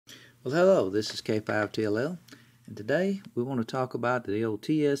Well, hello, this is K5TLL, and today we want to talk about the old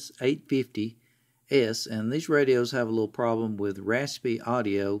TS-850S, and these radios have a little problem with Raspy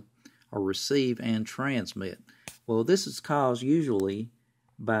audio, or receive and transmit. Well, this is caused usually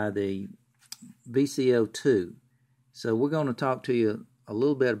by the VCO 2. So we're going to talk to you a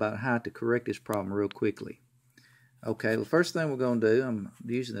little bit about how to correct this problem real quickly. Okay, the first thing we're going to do, I'm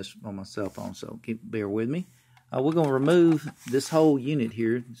using this on my cell phone, so bear with me. We're going to remove this whole unit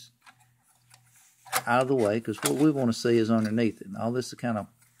here out of the way, because what we want to see is underneath it. And all this will kind of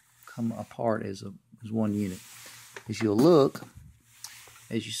come apart as one unit. As you'll look,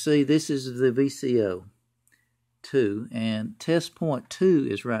 as you see, this is the VCO 2, and test point 2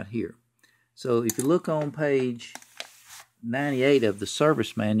 is right here. So if you look on page 98 of the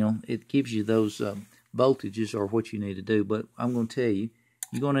service manual, it gives you those voltages or what you need to do. But I'm going to tell you,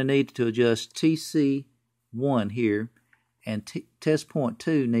 you're going to need to adjust TC1 here, and test point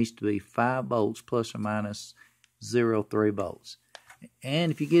 2 needs to be 5 volts plus or minus 0.3 volts.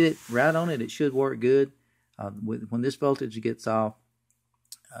 And if you get it right on it, it should work good. When this voltage gets off,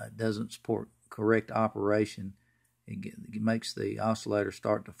 it doesn't support correct operation. It makes the oscillator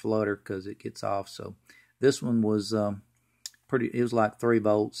start to flutter because it gets off. So this one was it was like 3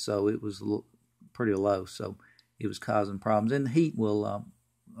 volts, so it was pretty low. So it was causing problems, and the heat will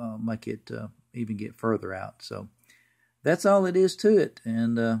make it even get further out. So that's all it is to it,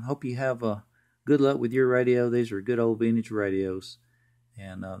 and hope you have good luck with your radio. These are good old vintage radios,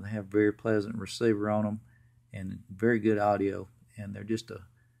 and they have a very pleasant receiver on them and very good audio, and they're just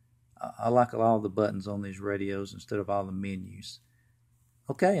I like all the buttons on these radios instead of all the menus.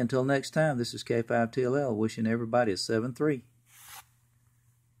 Okay, until next time, this is K5TLL wishing everybody a 7-3.